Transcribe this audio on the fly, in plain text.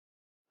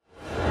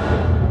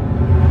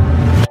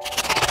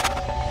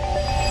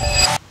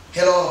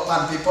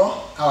Pan people,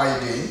 how are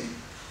you doing?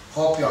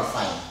 Hope you are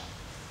fine.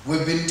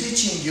 We've been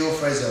teaching you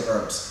phrasal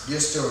verbs. Do you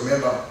still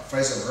remember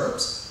phrasal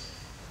verbs?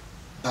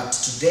 But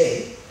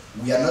today,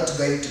 we are not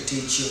going to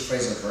teach you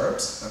phrasal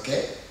verbs,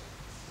 okay?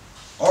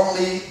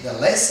 Only the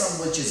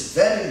lesson which is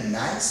very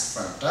nice,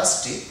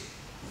 fantastic,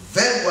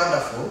 very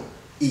wonderful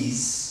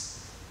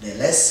is the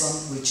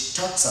lesson which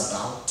talks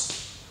about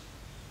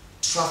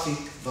traffic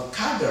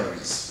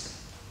vocabularies.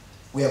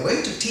 We are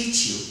going to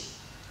teach you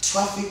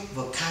traffic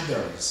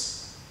vocabularies.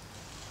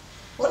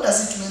 What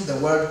does it mean,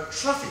 the word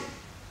traffic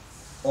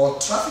or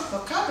traffic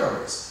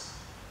vocabularies?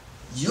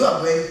 You are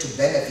going to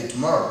benefit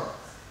more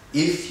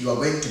if you are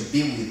going to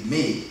be with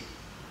me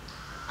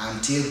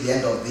until the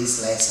end of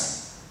this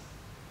lesson.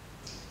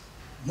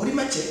 Muri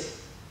make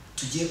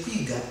tugiye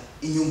kwiga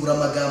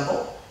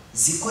inyunguramambo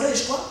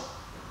zikoreshwa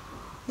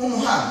mu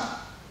muhanda.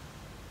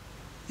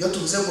 Yo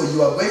tuvuze ngo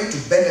you are going to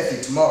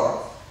benefit more,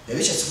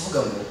 yabishatse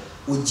kuvuga ngo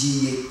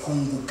ugiye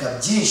kunguka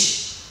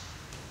byinshi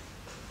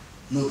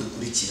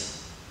nudukurikira.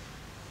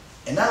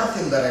 Another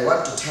thing that I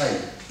want to tell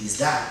you is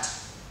that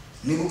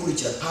niba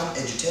ukurikira Pan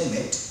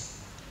Entertainment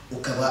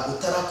ukaba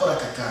utarakora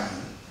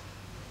kakantu,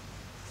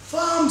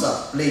 thumbs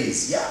up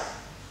please. Yeah,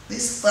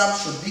 this thumb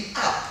should be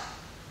up.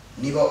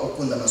 Niba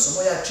ukunda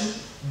amasomo yacu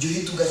jya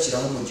uhita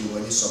ugashyiraho mu gihe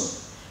ubonye isomo.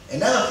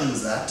 Another thing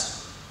is that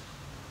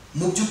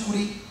mu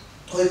by'ukuri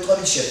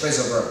twabishe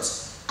phrasal verbs,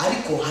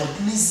 ariko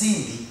hari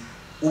n'izindi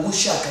uba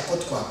ushaka ko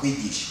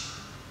twakwigisha.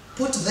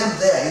 Put them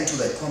there into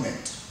the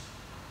comment.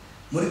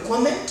 Muri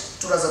comment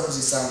turaza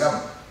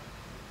kuzisangamo,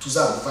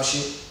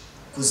 tuzagufashe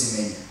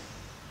kuzimenya.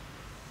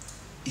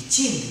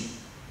 Ikindi,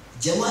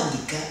 jya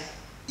wandika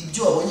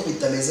ibyo wabonye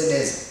bitameze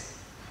neza,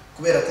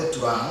 kubera ko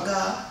turi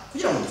ahangaha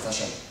kugira ngo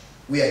dufashanye.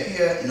 We are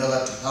here in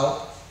order to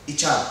help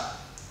each other.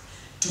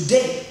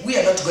 Today, we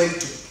are not going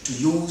to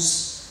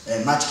use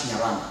much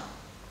Kinyarwanda.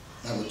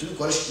 Now, to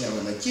college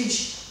Kinyarwanda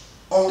kish,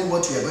 only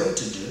what we are going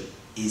to do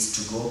is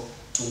to go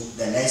to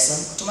the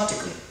lesson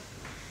automatically.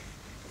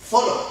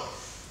 Follow.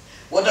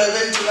 What are we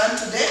going to learn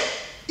today?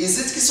 Is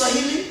it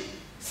Kiswahili,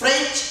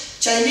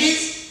 French,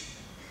 Chinese?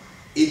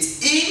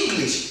 It's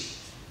English.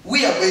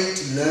 We are going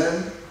to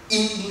learn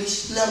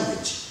English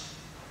language.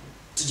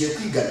 Tugiye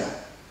kwigana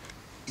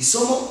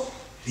isomo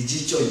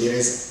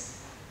riryoshye.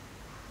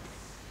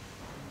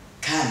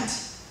 Can't.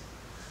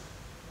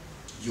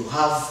 You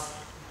have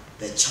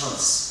the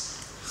chance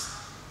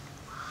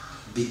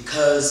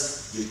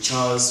because you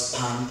chose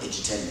Pan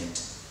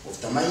Entertainment.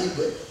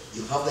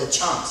 You have the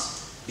chance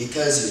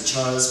because you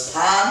chose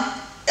Pan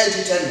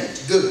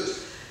Entertainment. Good.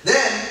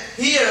 Then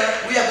here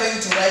we are going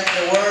to write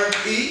the word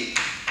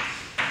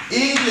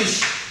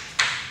English.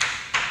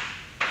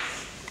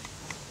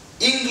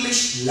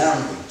 English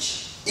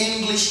language.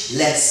 English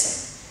lesson.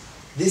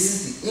 This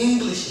is the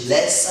English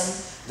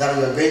lesson that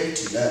we are going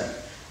to learn.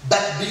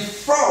 But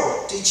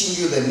before teaching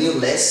you the new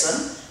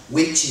lesson,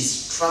 which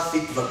is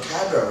traffic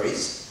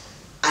vocabularies,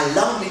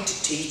 allow me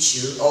to teach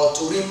you or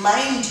to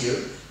remind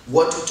you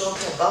what we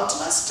talked about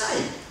last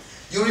time.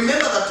 You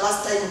remember that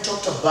last time we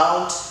talked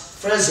about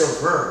phrasal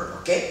verb,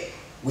 okay?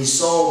 We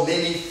saw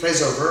many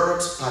phrasal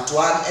verbs, part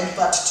 1 and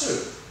part 2.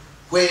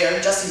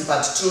 Where, just in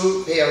part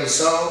 2, here we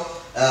saw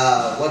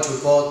what we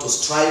call to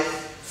strive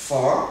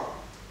for,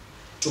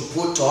 to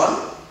put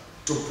on,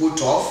 to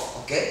put off,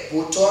 okay?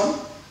 Put on,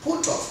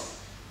 put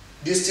off.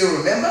 Do you still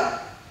remember?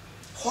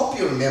 Hope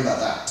you remember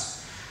that.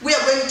 We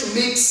are going to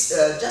mix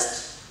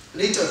just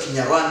little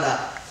Kinyarwanda,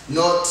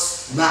 not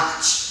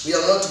much. We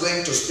are not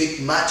going to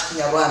speak much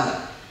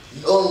Kinyarwanda,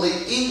 only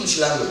English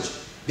language.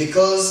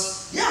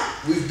 Because, yeah,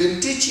 we've been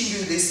teaching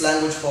you this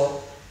language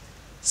for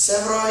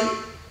several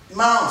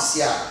months.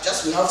 Yeah,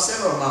 just we have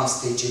several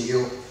months teaching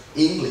you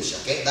English,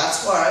 okay?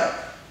 That's why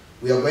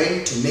we are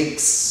going to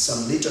mix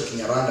some little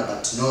Kinyarwanda,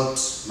 but not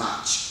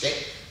much,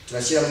 okay?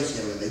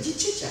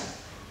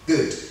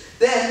 Good.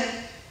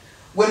 Then,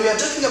 when we are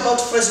talking about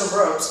phrasal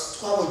verbs,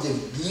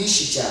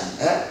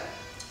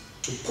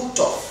 to put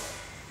off.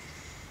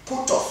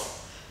 Put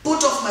off.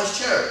 Put off my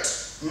shirt.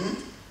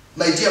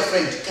 My dear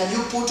friend, can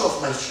you put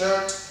off my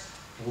shirt?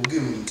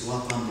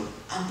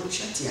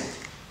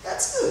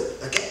 That's good,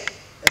 okay?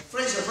 A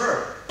phrasal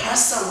verb.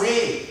 Pass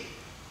away.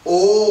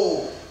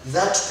 Oh,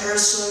 that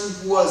person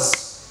who was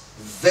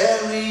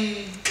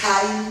very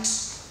kind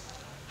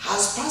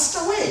has passed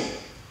away.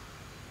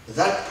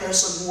 That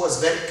person who was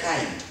very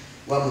kind,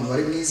 to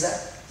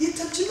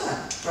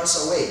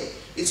pass away.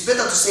 It's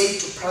better to say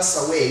to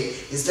pass away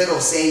instead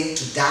of saying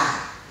to die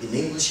in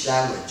English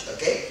language,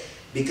 okay?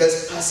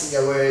 Because passing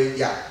away,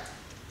 yeah,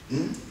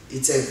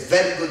 it's a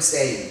very good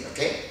saying,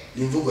 okay?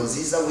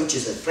 Which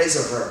is a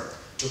phrasal verb,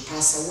 to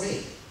pass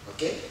away,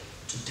 okay?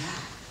 To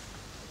die.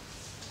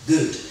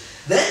 Good.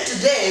 Then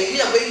today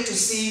we are going to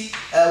see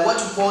what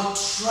we call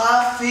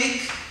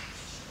traffic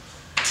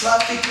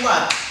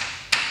what?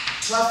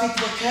 Traffic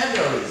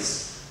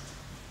vocabularies.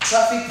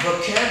 Traffic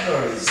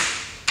vocabularies.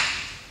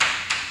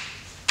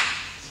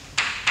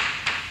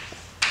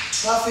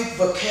 Traffic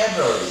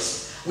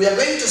vocabularies. We are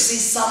going to see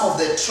some of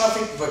the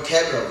traffic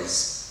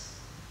vocabularies.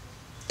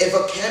 A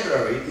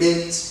vocabulary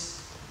means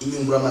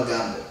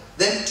Inyunguramambo.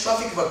 Then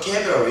traffic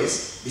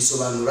vocabularies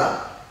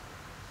bisobanura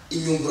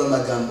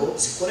inyunguramambo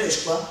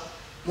zikoreshwa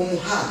mu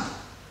muhanda.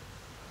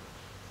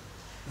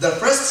 The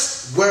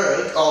first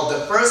word or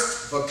the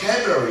first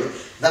vocabulary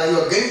that you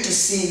are going to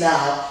see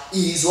now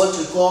is what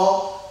we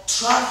call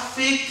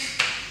traffic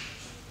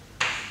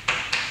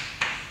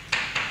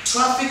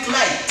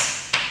light.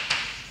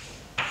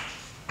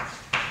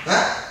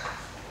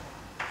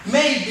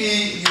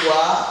 Maybe you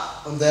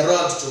are on the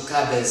road to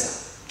Kabeza.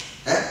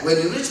 When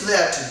you reach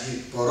there to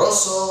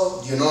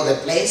Giporoso, you know the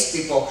place,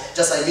 people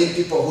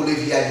who live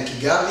here in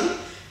Kigali,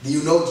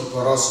 you know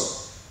Giporoso.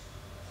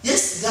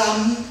 Yes, there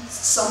are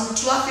some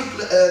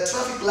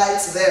traffic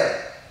lights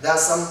there. There are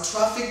some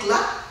traffic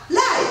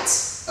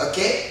lights,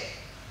 okay?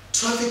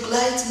 Traffic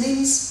light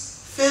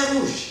means feu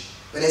rouge.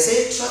 When I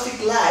say traffic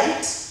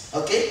light,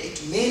 okay,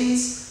 it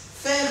means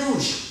feu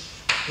rouge.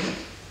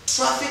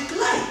 Traffic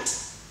light.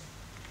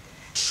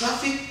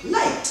 Traffic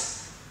light.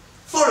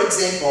 For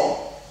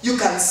example, you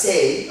can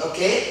say,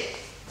 okay,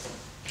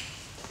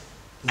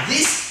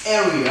 this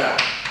area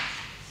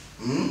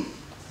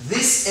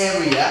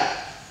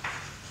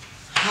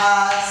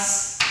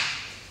has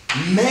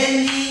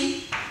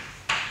many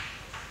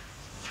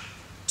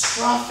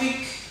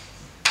traffic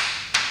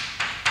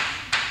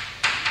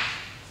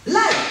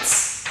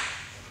lights.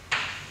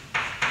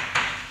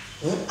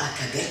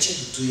 Akagache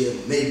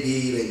dutuyemo,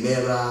 maybe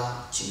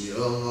Remera,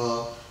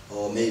 Chimirongo,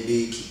 or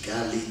maybe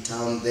Kigali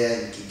town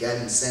there in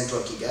Kigali,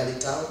 central Kigali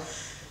town.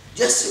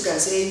 Just you can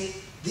say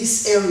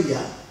this area,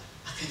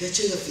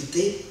 akagache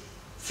gafite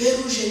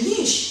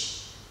ferujenish.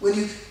 When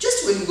you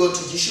go to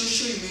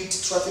Gishushu, you meet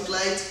traffic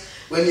light.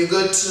 When you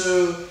go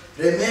to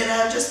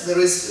Remera, just there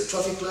is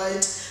traffic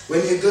light.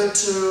 When you go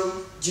to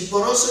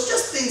Giporoso,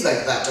 just things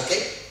like that,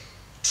 okay?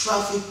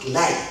 Traffic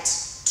light.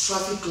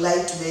 Traffic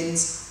light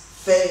means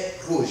feu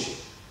rouge.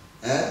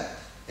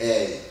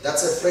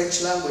 That's a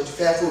French language,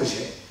 feu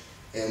rouge.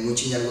 Mu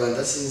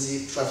Kinyarwanda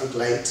sinzi traffic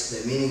light,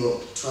 the meaning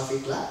of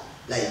traffic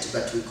light,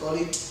 but we call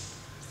it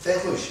feu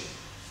rouge.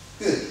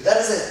 Good.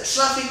 That is a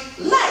traffic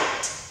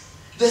light.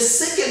 The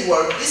second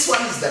word, this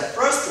one is the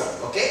first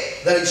one, okay,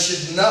 that you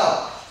should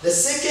know. The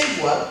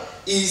second one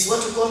is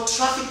what we call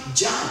traffic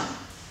jam.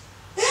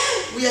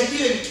 We are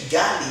here in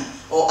Kigali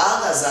or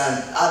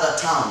other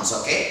towns,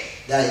 okay?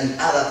 They are in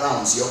other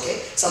towns,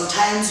 okay?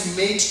 Sometimes you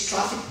meet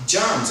traffic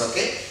jams,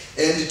 okay?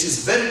 And it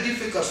is very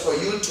difficult for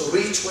you to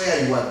reach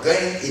where you are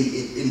going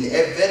in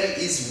a very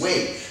easy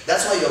way.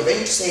 That's why you're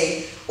going to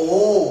say,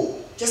 oh,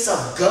 just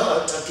I've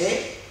got,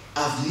 okay?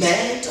 I've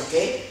met,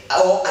 okay,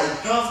 or I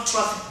have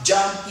traffic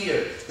jam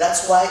here.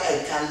 That's why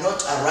I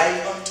cannot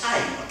arrive on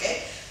time,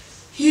 okay?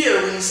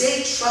 Here, when you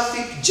say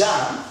traffic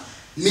jam,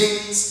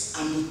 means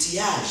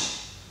embouteillage.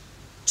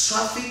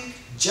 Traffic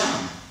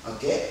jam,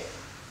 okay?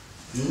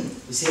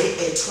 We say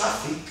a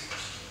traffic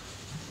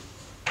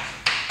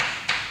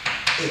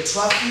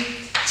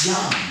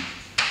jam.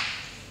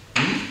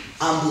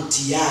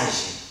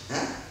 Embouteillage.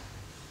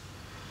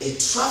 A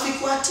traffic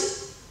what?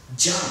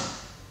 Jam.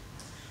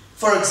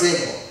 For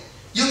example,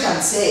 you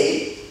can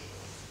say,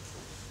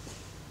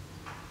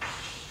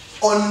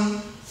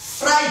 on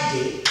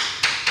Friday,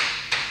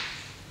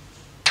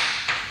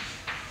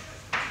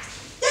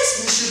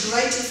 yes, we should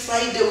write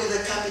Friday with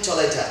a capital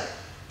letter,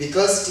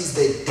 because it is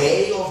the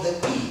day of the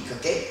week,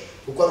 okay?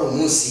 Kuko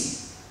munsi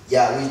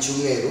ya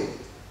w'icyumweru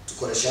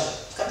tukoresha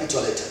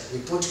capital letter. We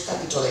put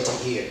capital letter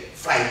here,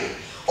 Friday.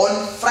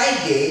 On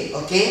Friday,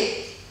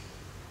 okay,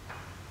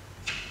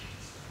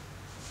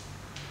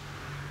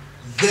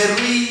 there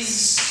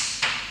is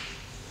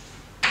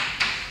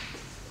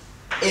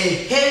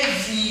a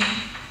heavy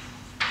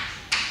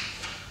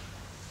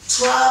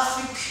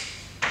traffic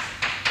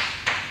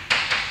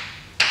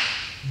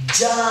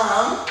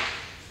jam,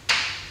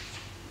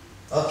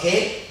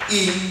 okay,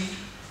 in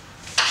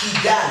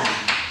Kigali,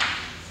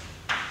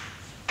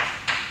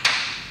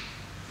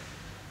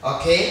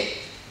 okay,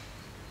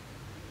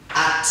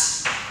 at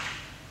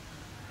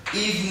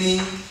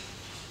evening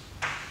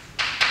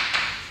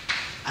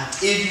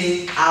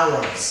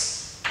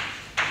hours.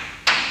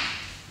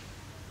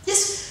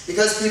 Yes,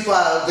 because people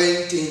are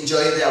going to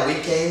enjoy their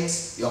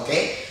weekends,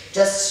 okay?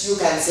 Just you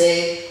can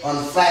say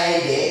on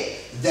Friday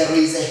there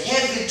is a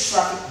heavy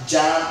traffic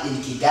jam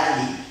in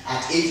Kigali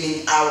at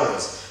evening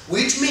hours,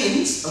 which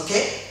means,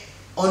 okay,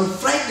 on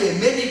Friday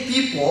many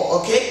people,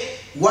 okay,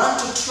 want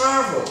to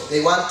travel.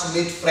 They want to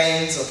meet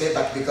friends, okay,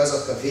 but because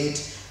of COVID,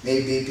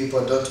 maybe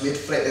people don't meet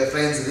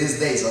friends these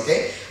days,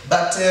 okay?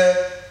 But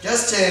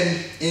just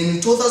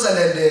in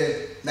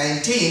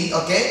 2019,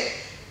 okay,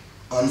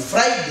 on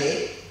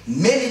Friday,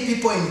 many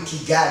people in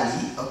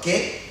Kigali,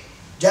 okay,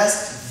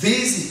 just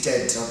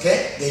visited,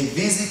 okay, they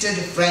visited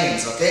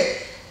friends,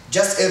 okay,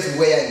 just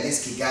everywhere in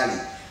this Kigali.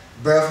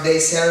 Birthday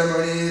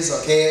ceremonies,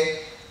 okay,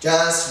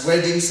 just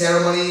wedding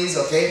ceremonies,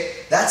 okay.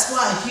 That's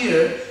why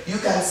here you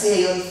can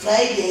say on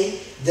Friday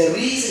there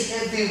is a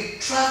heavy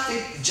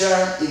traffic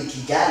jam in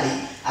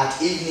Kigali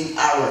at evening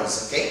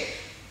hours, okay.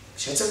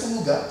 Shatse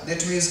kuvuga,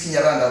 let me use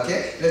Kinyarwanda,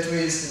 okay? Let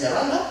me use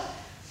Kinyarwanda.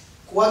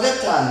 Kuwa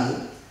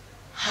gatanu,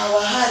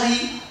 hawa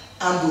hari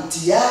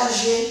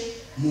ambutiaje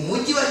mu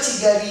mujyi wa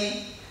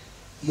Kigali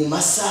mu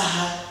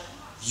masaha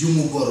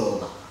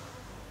y'umugoroba.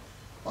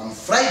 On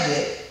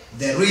Friday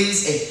there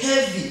is a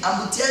heavy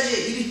ambutiage,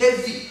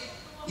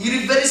 it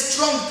is very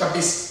strong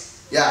kabisa.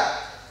 Yeah,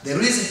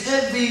 there is a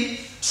heavy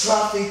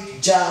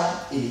traffic jam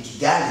in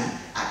Kigali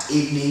at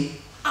evening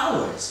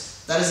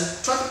hours. That is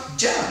a traffic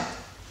jam.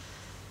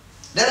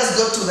 Let us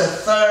go to the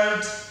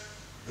third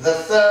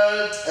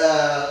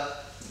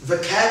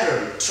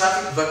vocabulary,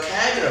 traffic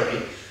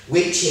vocabulary,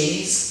 which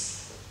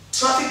is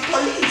traffic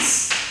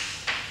police.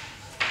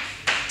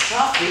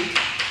 Traffic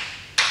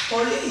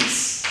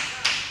police.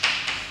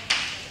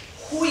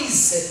 Who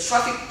is a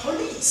traffic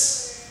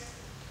police?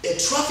 A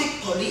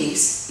traffic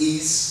police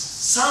is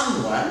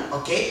someone,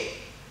 okay,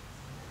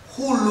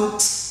 who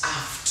looks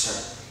after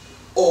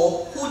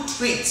or who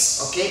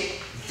treats, okay,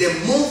 the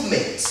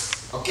movements,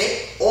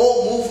 okay,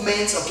 all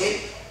movements,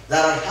 okay,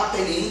 that are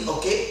happening,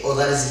 okay, or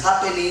that is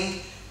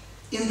happening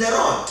in the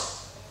road.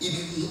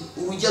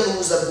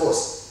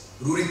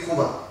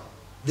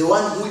 The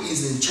one who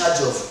is in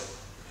charge of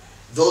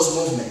those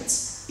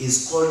movements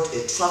is called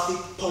a traffic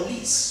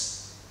police.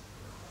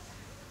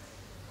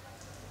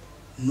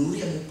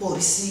 Nuriya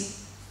mupolisi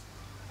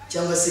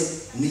cyangwa se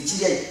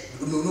nikiriya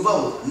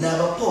nubaho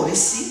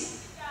n'abapolisi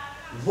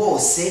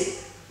bose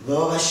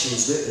baba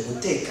bashinzwe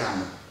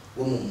umutekano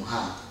wo mu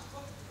muhanda.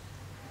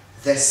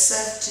 The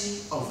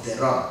safety of the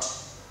road,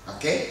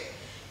 okay?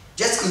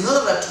 Just in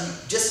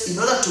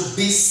order to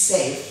be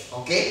safe,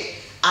 okay,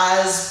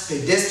 as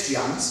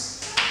pedestrians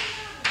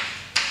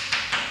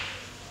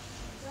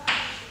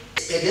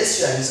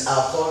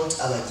are called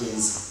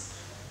abagenzi,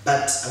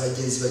 but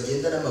abagenzi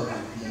bagenda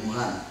n'amaguru mu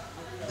muhanda.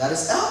 That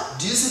is,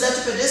 do you see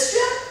that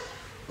pedestrian?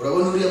 You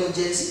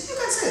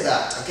can say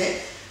that,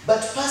 okay?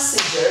 But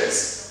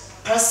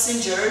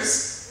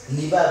passengers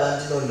ni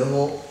babandi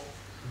noneho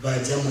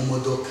bajya mu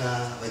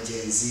modoka,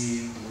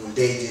 bagenzi, mu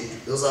ndege.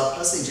 Those are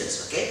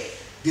passengers, okay?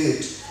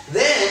 Good.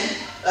 Then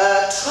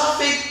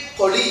traffic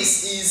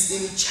police is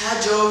in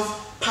charge of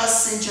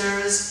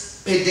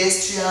passengers,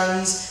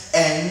 pedestrians,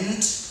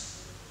 and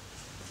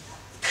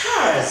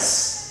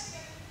cars.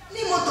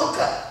 Ni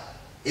modoka.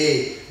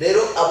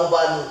 Rero abo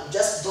bantu,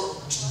 just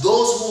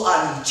those who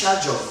are in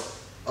charge of,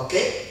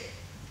 okay,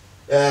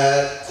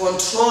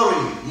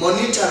 controlling,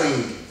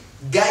 monitoring,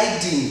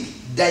 guiding,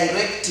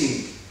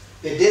 directing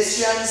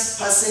pedestrians,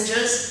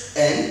 passengers,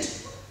 and,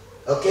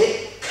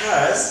 okay,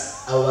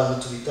 cars. Abo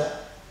bantu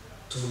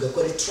tuvuga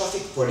ko ari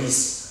traffic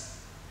police.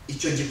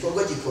 Icyo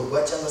gikorwa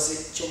cyangwa se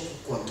cyo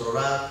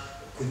gukontrola,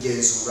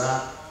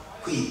 kugenzura,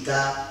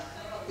 kwita,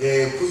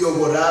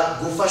 kuyobora,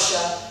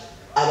 gufasha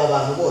aba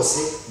bantu bose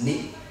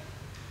ni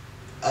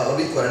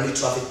ababikora ni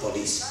traffic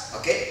police.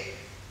 Okay,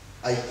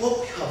 I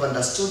hope you have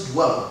understood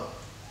well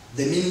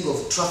the meaning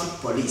of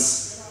traffic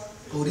police.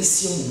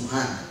 Polisi yo mu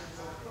muhanda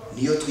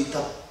niyo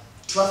twita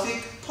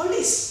traffic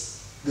police.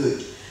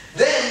 Good.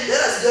 Then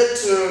let us go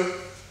to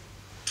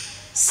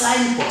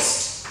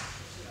signpost.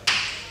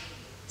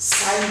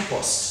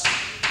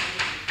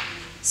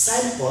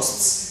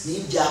 Signposts ni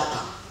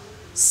ibyapa.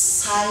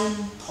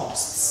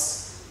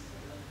 Signposts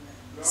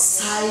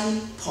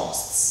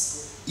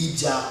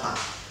ibyapa.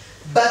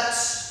 But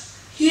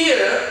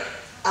here,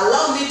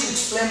 allow me to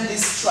explain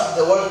this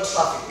the word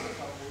traffic.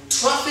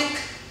 Traffic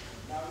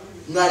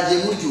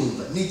mwagiye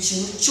muryumva ni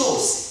ikintu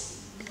cyose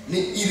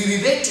ni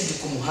related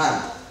ku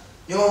muhanda.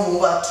 Niyo mpamvu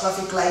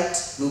traffic light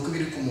ni uko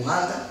biri ku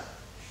muhanda,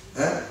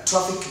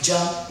 traffic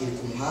jam iri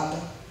ku muhanda,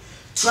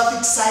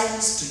 traffic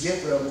signs tugiye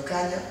kureba mu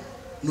kanya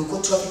ni uko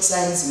traffic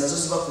signs nazo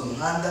ziba ku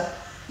muhanda.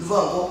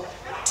 Nivuga ngo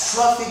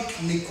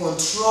traffic ni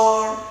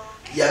control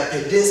ya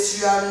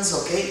pedestrians,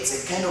 okay?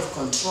 It's a kind of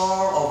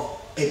control of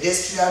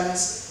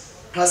pedestrians,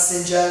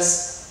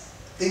 passengers,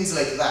 things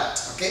like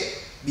that, okay?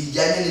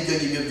 Bijyanye n'ibyo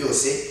ngibyo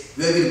byose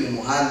biba biri mu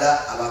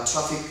muhanda. Aba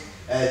traffic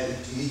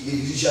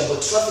ijambo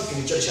traffic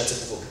nicyo rishatse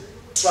kuvuga.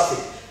 Traffic,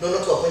 no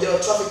twakongera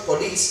traffic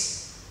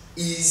police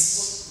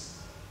is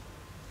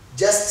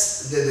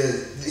just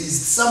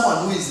is someone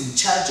who is in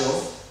charge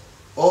of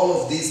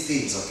all of these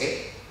things,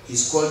 okay?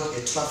 He's called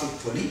a traffic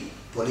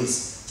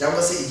police.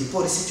 Cyangwa se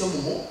igipolisi cyo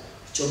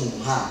mu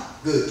muhanda.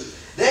 Good.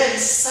 Then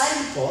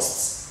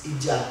signposts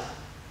ibyapa.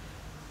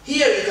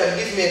 Here you can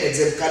give me an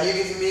example. Can you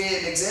give me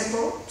an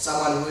example?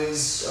 Someone who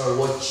is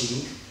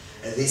watching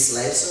this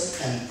lesson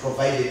can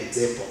provide an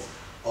example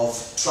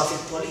of traffic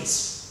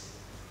police.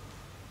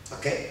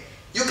 Okay?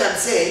 You can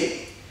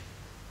say,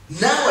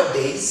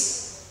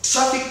 nowadays,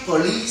 traffic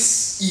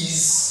police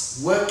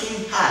is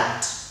working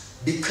hard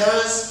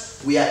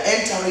because we are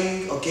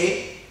entering,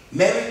 okay,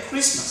 Merry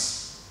Christmas.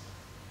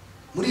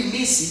 Muri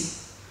misi,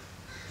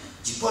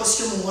 igipolisi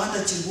cyo mu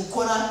muhanda kiri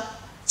gukora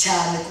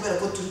cyane kubera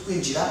ko turi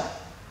kwinjira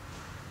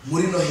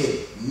muri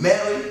Noheli.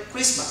 Merry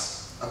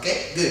Christmas.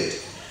 Okay, good.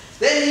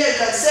 Then here you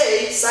can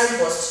say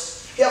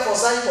signpost. Here for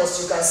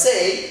signpost you can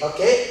say,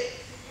 okay,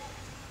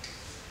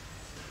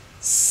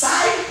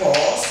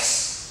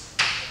 signposts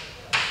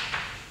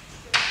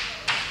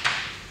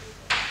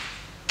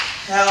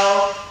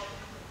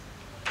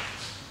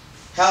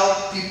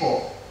help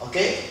people.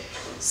 Okay,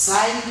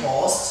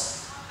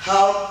 signposts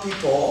how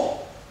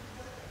people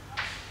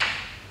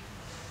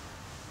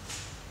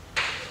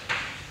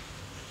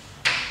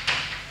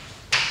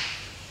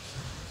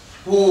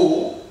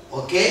who,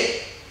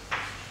 okay,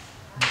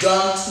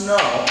 don't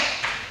know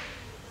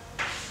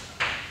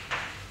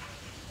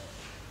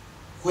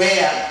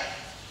where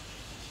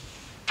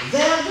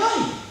they are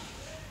going.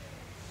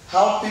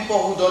 How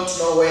people who don't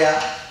know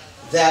where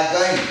they are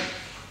going.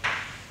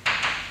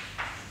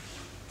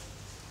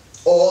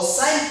 Or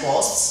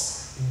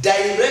signposts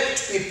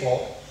direct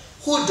people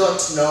who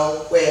don't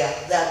know where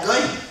they are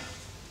going.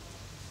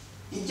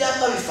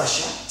 Ibyapa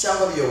bifasha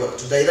cyangwa biyobora,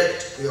 to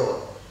direct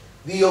kuyobora.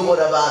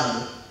 Biyobora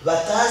abantu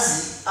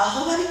batazi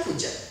aho bari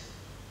kujya.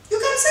 You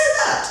can say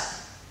that.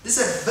 This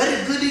is a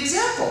very good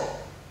example.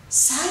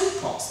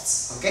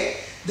 Signposts, okay?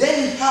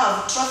 Then you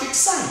have traffic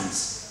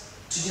signs.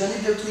 Tugira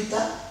n'ibyo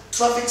twita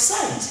traffic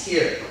signs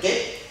here,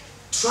 okay?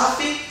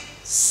 Traffic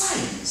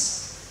signs.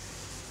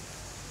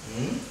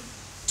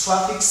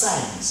 Traffic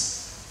signs.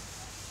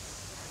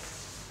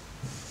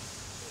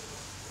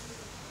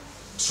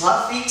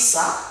 Traffic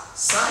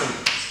signs.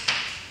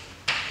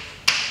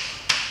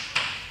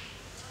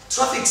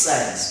 Traffic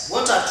signs.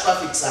 What are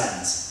traffic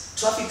signs?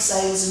 Traffic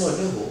signs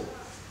noneho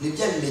ni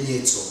bya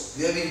bimenyetso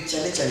biba biri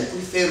cyane cyane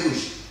kuri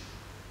feruje.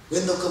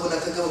 Wenda ukabona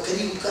akagabo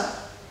kariruka,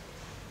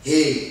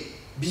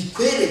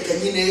 bikwereka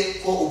nyine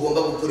ko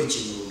ugomba gukora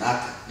ikintu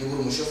runaka. Niba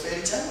uri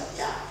umushoferi cyangwa,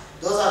 yeah,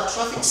 those are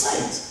traffic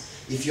signs.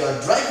 If you are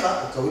a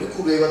driver, ukaba uri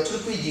kureba turi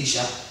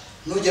kwigisha,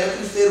 nugera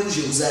kuri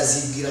feruje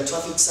uzazibwira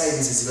traffic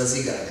signs ziba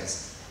zigaragaza.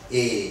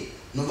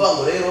 Nuvuga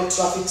ngo rero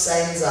traffic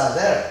signs are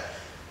there.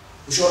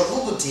 Ushobora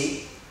kuvuga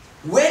uti,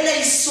 when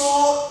I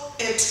saw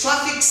a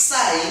traffic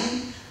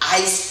sign,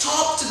 I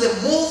stopped the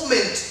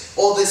movement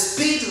or the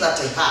speed that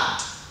I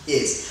had.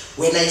 Yes.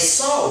 When I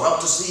saw, we have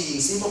to see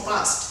in simple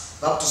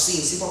past. We have to see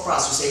in simple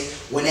past. We say,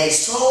 when I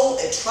saw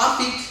a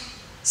traffic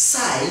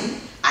sign,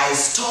 I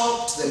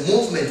stopped the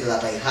movement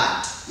that I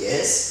had.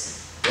 Yes.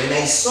 When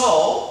I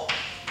saw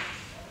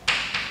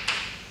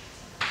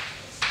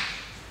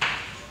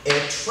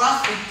a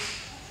traffic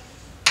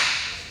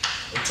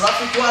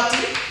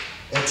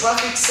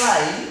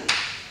sign,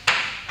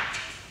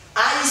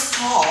 I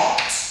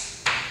stopped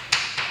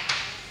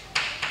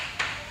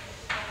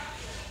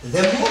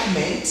the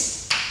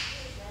movement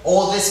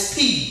or the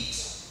speed.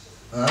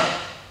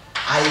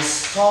 I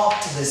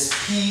stopped the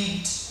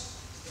speed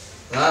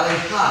that I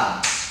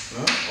had,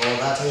 or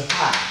that I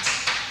had.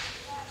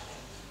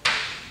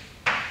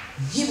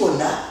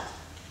 Nkibona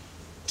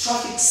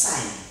traffic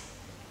sign,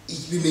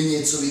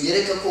 ibimenyetso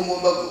binyereka ko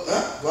ngomba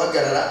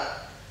guhagarara,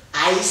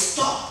 I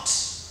stopped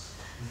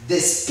the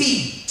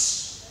speed,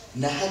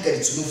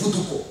 nahagaritse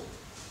umuvuduko,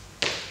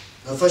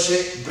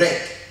 nafashe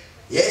break.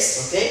 Yes,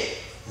 okay,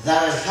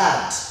 that I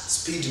had,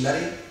 speed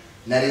nari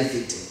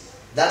mfite.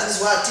 That is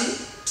what a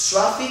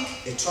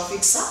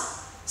traffic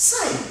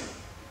sign.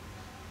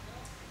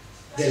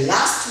 The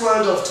last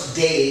word of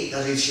today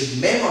that you should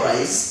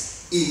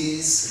memorize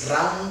is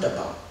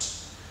roundabout.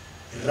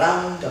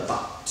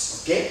 Roundabout,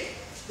 okay?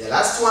 The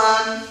last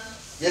one,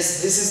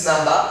 yes, this is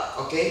number,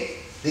 okay?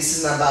 This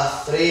is number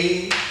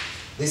 3,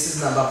 this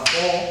is number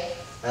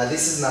 4,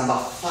 this is number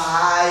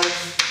 5.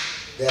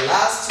 The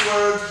last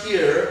word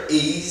here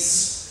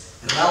is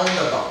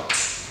roundabout.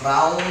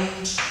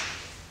 Roundabout.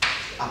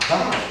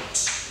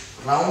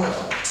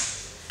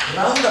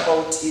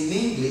 Roundabout in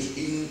English,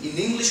 in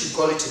English we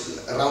call it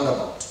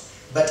roundabout.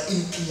 But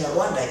in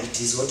Kinyarwanda it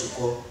is what we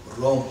call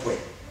rompwe.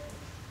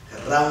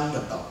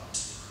 Roundabout.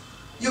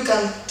 You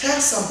can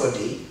tell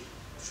somebody,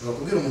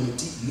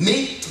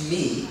 meet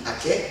me,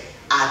 okay,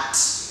 at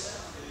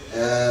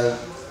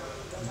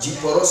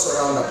Jiporoso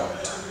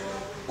roundabout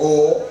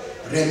or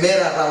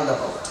Remera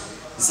roundabout.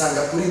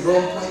 Sangapuri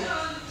rompwe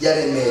ya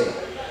Remera.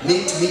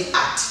 Meet me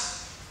at,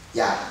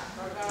 yeah,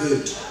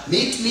 good.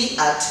 Meet me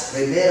at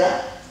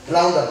Remera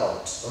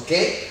roundabout,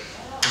 okay?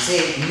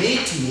 Say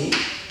meet me,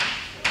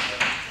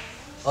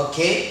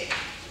 okay,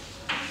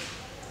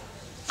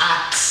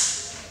 at,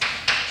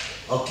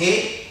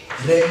 okay,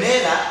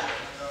 Remera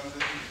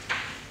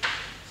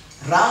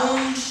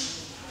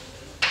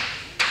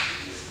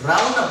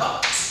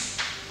roundabout.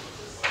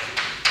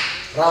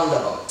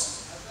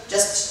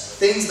 Just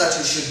things that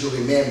you should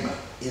remember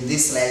in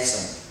this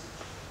lesson.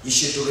 You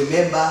should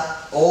remember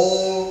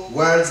all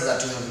words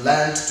that you have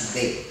learned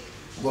today.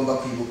 Ugomba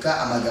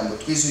kwibuka amagambo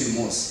twize uyu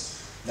munsi.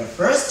 The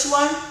first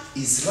one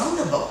is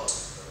roundabout.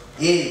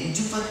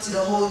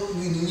 Ujifatiraho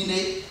ibintu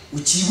nyine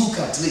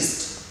ukibuka at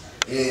least.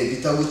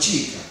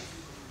 Bitagucika.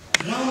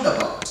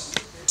 Roundabout.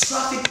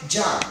 Traffic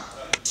jam.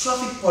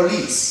 Traffic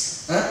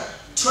police.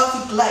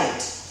 Traffic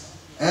light.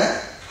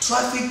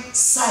 Traffic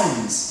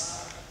signs.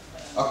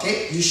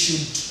 Okay, you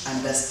should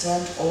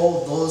understand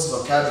all those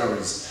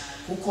vocabularies.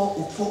 Kuko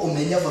uko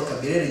umenya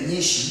vocabulary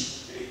nyinshi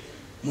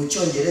mu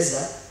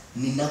Cyongereza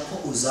ni nako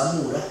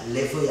uzamura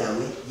level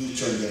yawe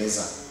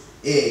y'Icyongereza.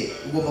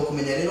 Ugomba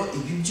kumenya rero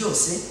ibi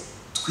byose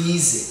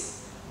twize.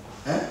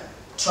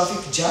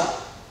 Traffic jam,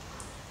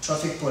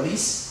 traffic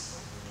police,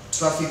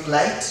 traffic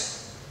light,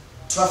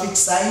 traffic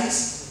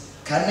signs,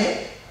 kane,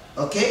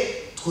 okay?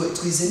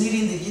 twize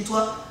n'irindi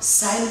ryitwa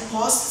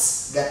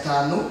signposts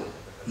gatanu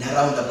na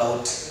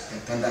roundabout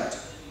gatandatu.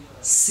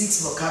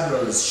 6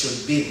 vocabularies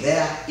should be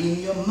there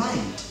in your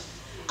mind.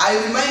 I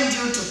remind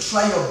you to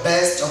try your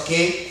best,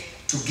 okay,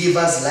 to give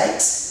us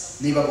likes.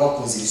 Niba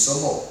wakunze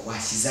isomo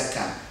washyize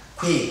akantu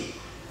kwe,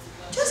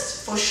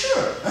 just for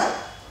sure,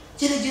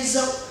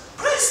 gerageza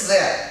press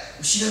there,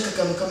 ushyire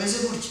akantu kameze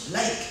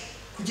gutya like,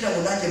 kugira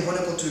ngo nanjye mbone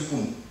ko turi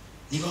kumwe.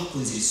 Niba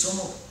wakunze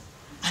isomo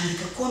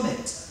andika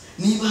comment.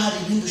 Niba hari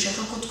ibindi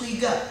ushaka ko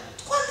twiga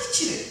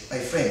twandikire. My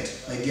friend,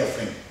 my dear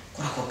friend,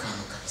 kora ko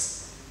kantu kabisa.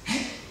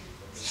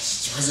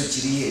 Ikibazo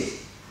kiri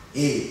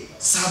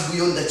sabu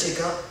yo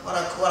ndakeka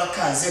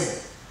warakanzeho.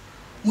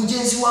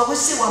 Mugenzi wawe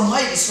se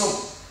wamuhaye isomo.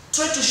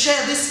 Try to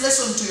share this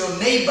lesson to your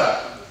neighbor,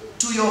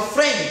 to your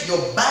friend, your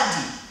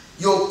buddy,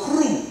 your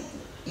crew.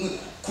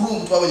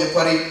 Crew twabonye ko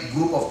ari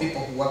group of people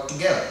who work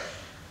together.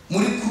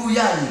 Muri crew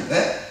yanyu,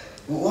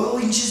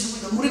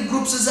 muri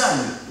groups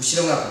zanyu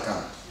ushyire mwaka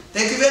kantu.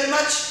 Thank you very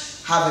much.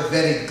 Have a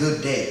very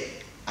good day.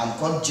 I'm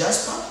called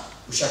Jasper.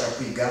 Ushaka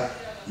kwiga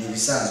ni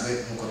bisanzwe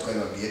nkuko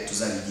twabibabwiye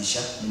tuzabigisha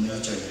mu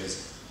Icyongereza.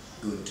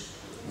 Good.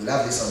 We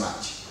love you so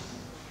much.